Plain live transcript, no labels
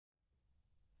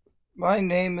My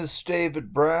name is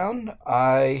David Brown.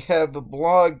 I have a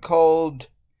blog called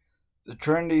The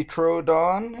Trendy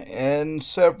Troodon and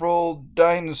several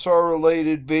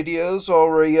dinosaur-related videos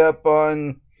already up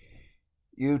on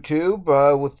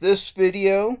YouTube. With this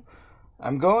video,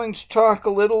 I'm going to talk a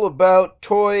little about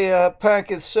toy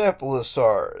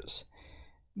Pachycephalosaurs.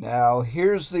 Now,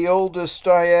 here's the oldest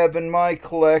I have in my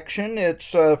collection.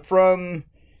 It's from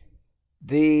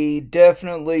the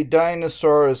Definitely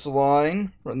Dinosaurs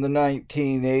line from the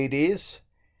 1980s.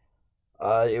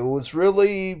 It was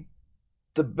really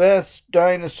the best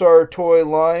dinosaur toy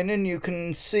line, and you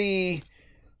can see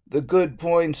the good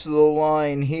points of the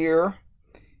line here.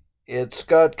 It's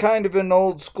got kind of an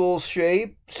old school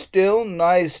shape, still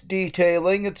nice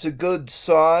detailing. It's a good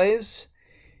size,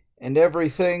 and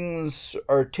everything's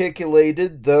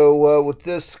articulated, though with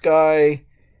this guy,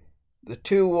 the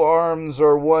two arms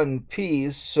are one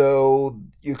piece, so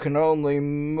you can only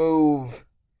move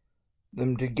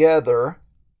them together.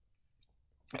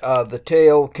 The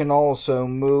tail can also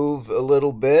move a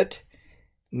little bit.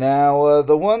 Now,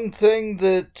 the one thing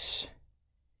that's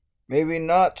maybe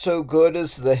not so good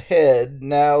is the head.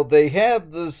 Now, they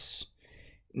have this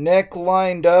neck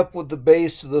lined up with the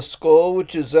base of the skull,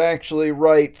 which is actually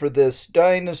right for this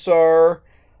dinosaur.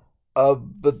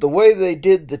 But the way they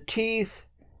did the teeth,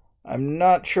 I'm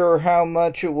not sure how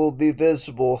much it will be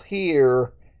visible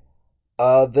here.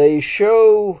 They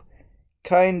show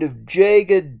kind of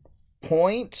jagged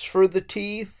points for the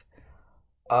teeth,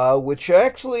 which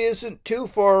actually isn't too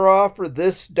far off for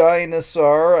this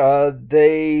dinosaur.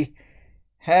 They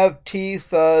have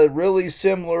teeth really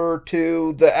similar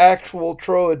to the actual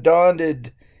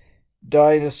troodontid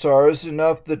dinosaurs,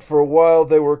 enough that for a while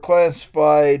they were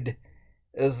classified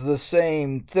as the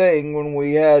same thing when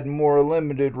we had more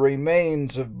limited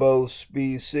remains of both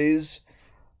species.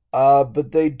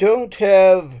 But they don't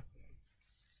have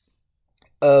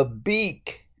a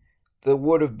beak that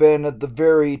would have been at the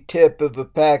very tip of a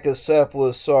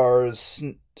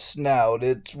Pachycephalosaurus snout.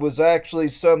 It was actually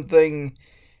something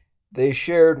they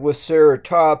shared with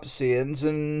ceratopsians.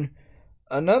 And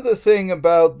another thing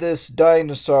about this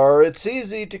dinosaur, it's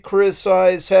easy to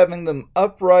criticize having them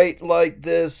upright like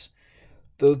this,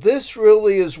 though this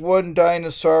really is one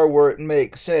dinosaur where it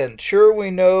makes sense. Sure,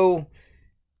 we know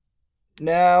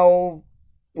now,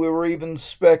 we were even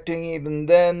suspecting even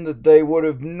then that they would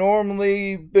have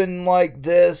normally been like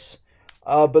this,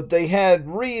 but they had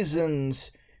reasons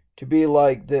to be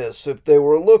like this. If they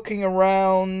were looking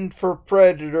around for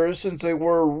predators, since they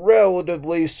were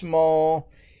relatively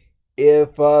small,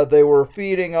 if they were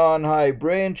feeding on high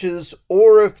branches,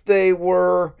 or if they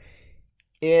were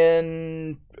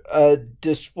in a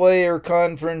display or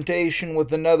confrontation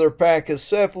with another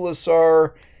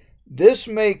pachycephalosaur, this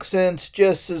makes sense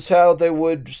just as how they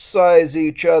would size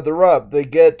each other up. They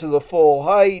get to the full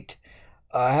height.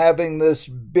 Having this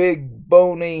big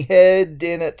bony head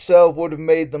in itself would have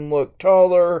made them look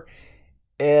taller,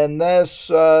 and thus,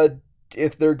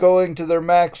 if they're going to their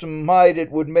maximum height,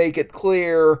 it would make it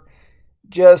clear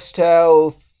just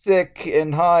how thick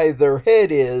and high their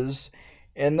head is,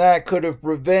 and that could have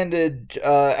prevented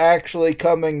actually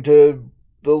coming to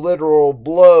the literal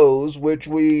blows, which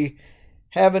we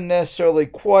haven't necessarily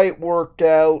quite worked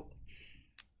out.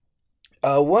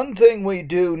 One thing we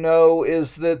do know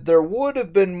is that there would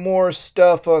have been more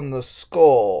stuff on the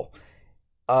skull.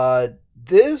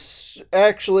 This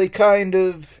actually kind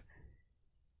of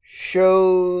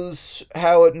shows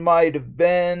how it might have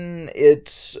been.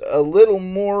 It's a little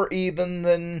more even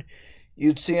than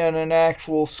you'd see on an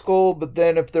actual skull, but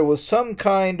then if there was some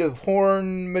kind of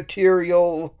horn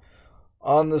material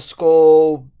on the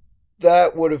skull,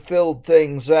 that would have filled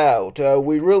things out.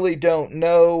 We really don't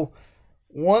know.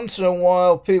 Once in a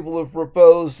while, people have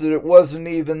proposed that it wasn't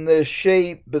even this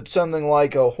shape, but something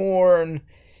like a horn.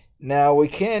 Now, we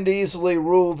can't easily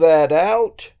rule that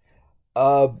out,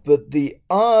 but the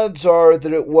odds are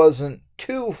that it wasn't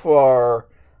too far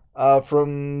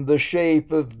from the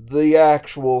shape of the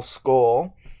actual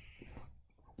skull.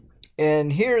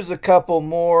 And here's a couple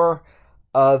more.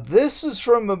 This is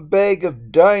from a bag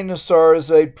of dinosaurs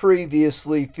I'd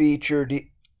previously featured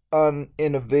in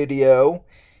a video.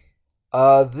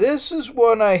 This is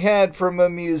one I had from a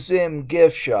museum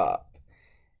gift shop.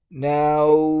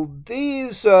 Now,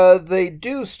 these, they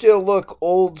do still look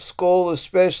old school,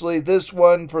 especially this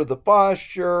one for the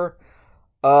posture,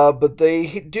 but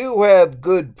they do have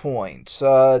good points.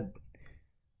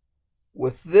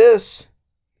 With this,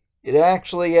 it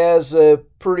actually has a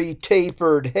pretty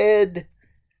tapered head.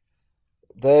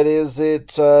 That is,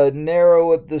 it's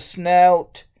narrow at the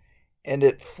snout, and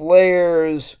it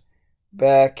flares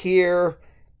back here.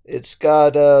 It's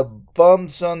got a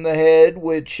bumps on the head,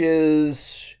 which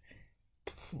is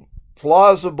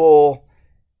plausible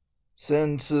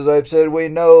since, as I've said, we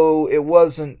know it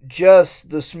wasn't just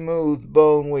the smooth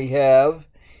bone we have,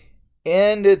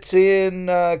 and it's in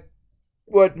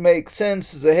what makes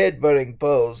sense as a headbutting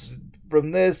pose.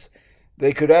 From this,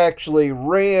 they could actually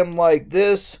ram like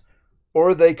this,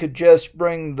 or they could just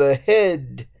bring the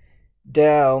head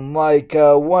down like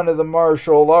one of the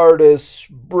martial artists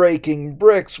breaking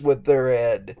bricks with their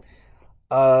head.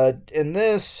 In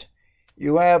this,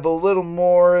 you have a little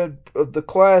more of the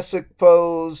classic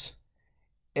pose,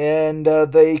 and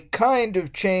they kind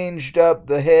of changed up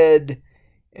the head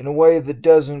in a way that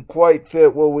doesn't quite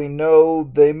fit what we know.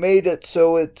 They made it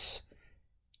so it's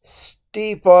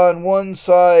steep on one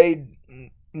side,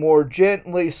 more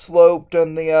gently sloped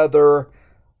on the other.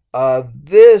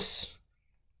 This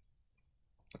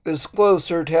is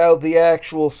closer to how the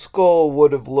actual skull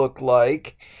would have looked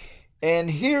like.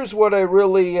 And here's what I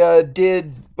really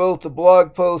did both the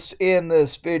blog post and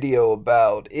this video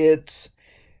about. It's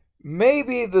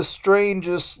maybe the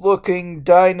strangest looking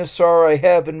dinosaur I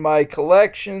have in my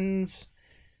collections.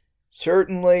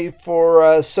 Certainly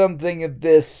for something of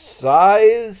this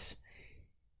size,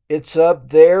 it's up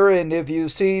there. And if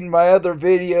you've seen my other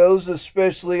videos,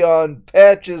 especially on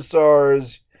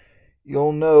Pachycephalosaurs,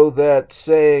 you'll know that's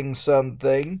saying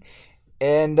something.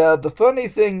 And the funny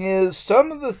thing is,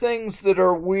 some of the things that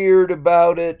are weird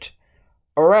about it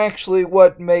are actually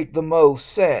what make the most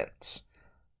sense.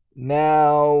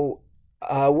 Now,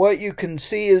 what you can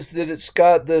see is that it's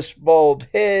got this bald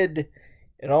head.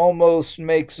 It almost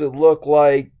makes it look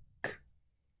like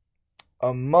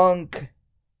a monk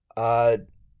or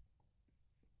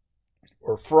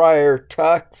Friar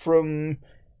Tuck from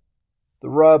the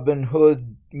Robin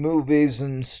Hood movies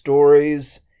and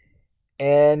stories.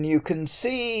 And you can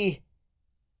see,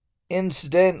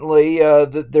 incidentally,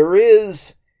 that there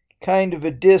is kind of a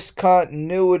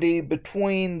discontinuity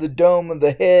between the dome of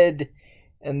the head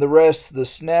and the rest of the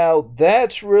snout.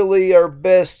 That's really our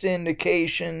best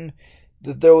indication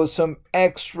that there was some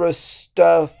extra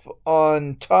stuff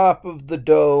on top of the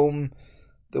dome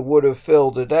that would have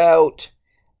filled it out.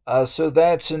 So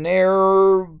that's an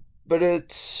error, but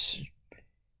it's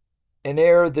an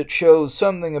error that shows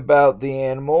something about the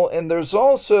animal. And there's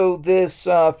also this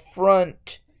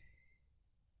front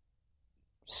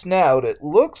snout. It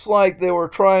looks like they were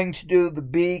trying to do the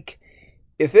beak.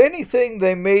 If anything,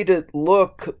 they made it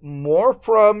look more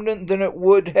prominent than it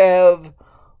would have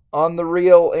on the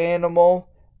real animal.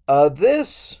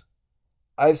 This,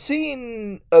 I've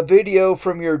seen a video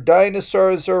from Your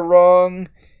Dinosaurs Are Wrong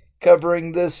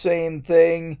covering this same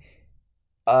thing.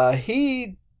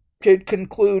 He had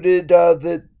concluded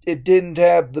that it didn't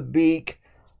have the beak.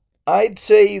 I'd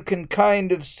say you can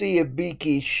kind of see a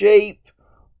beaky shape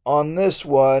on this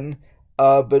one,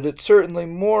 but it's certainly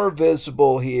more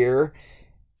visible here.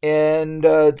 And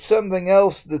something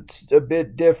else that's a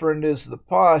bit different is the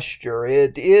posture.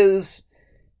 It is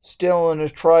still in a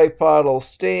tripodal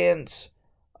stance,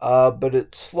 but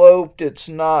it's sloped. It's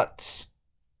not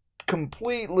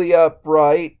completely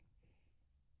upright.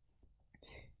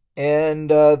 And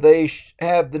they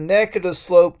have the neck at a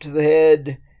slope to the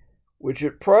head, which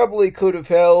it probably could have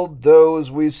held, though as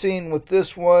we've seen with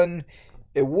this one,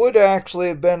 it would actually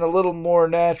have been a little more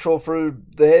natural for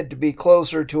the head to be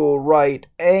closer to a right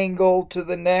angle to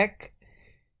the neck,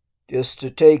 just to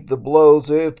take the blows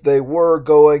if they were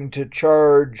going to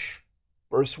charge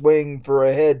or swing for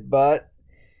a headbutt.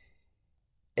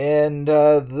 And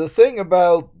the thing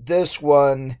about this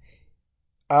one,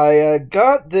 I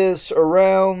got this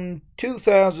around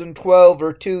 2012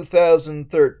 or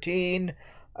 2013.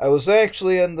 I was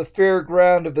actually in the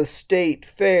fairground of a state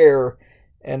fair,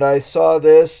 and I saw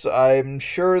this. I'm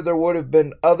sure there would have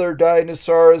been other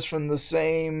dinosaurs from the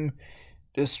same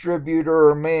distributor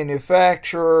or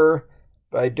manufacturer,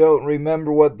 but I don't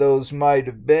remember what those might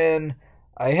have been.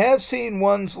 I have seen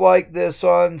ones like this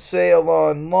on sale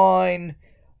online.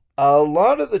 A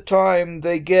lot of the time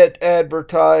they get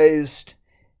advertised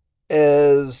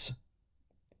as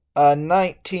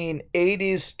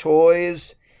 1980s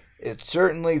toys. It's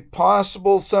certainly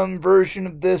possible some version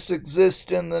of this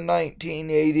exists in the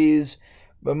 1980s,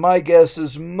 but my guess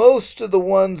is most of the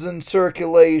ones in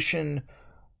circulation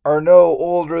are no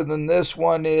older than this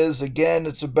one is. Again,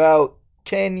 it's about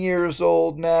 10 years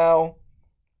old now,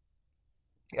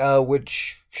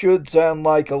 which should sound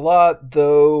like a lot,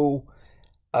 though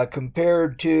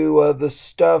compared to the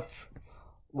stuff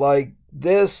like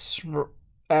this,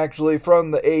 actually from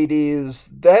the 80s,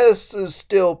 this is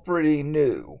still pretty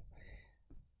new.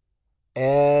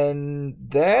 And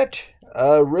that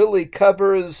really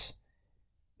covers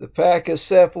the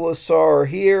Pachycephalosaur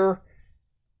here.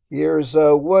 Here's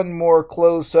one more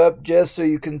close-up just so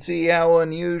you can see how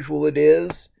unusual it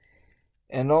is.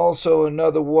 And also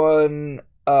another one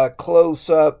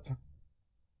close-up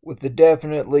with the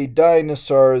Definitely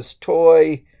Dinosaurs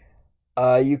toy.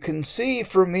 You can see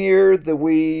from here that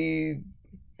we,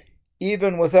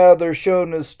 even with how they're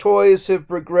shown as toys, have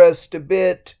progressed a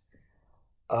bit.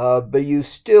 But you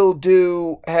still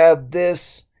do have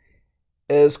this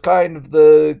as kind of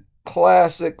the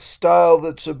classic style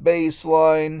that's a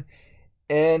baseline.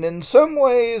 And in some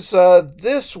ways,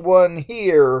 this one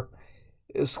here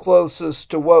is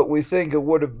closest to what we think it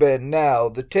would have been now.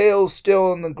 The tail's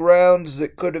still on the ground as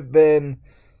it could have been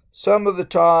some of the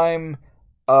time,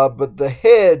 but the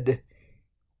head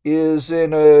is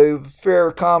in a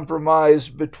fair compromise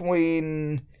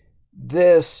between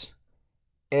this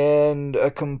and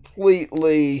a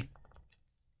completely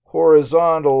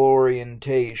horizontal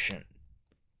orientation.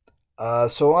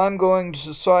 So I'm going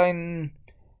to sign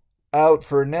out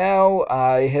for now.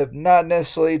 I have not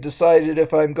necessarily decided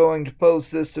if I'm going to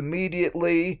post this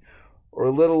immediately or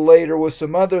a little later with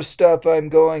some other stuff I'm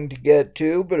going to get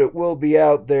to, but it will be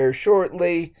out there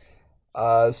shortly.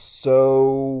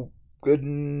 So good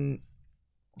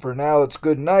for now. It's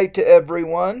good night to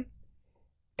everyone,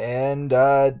 and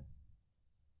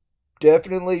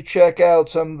definitely check out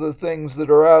some of the things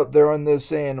that are out there on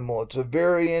this animal. It's a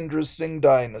very interesting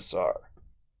dinosaur.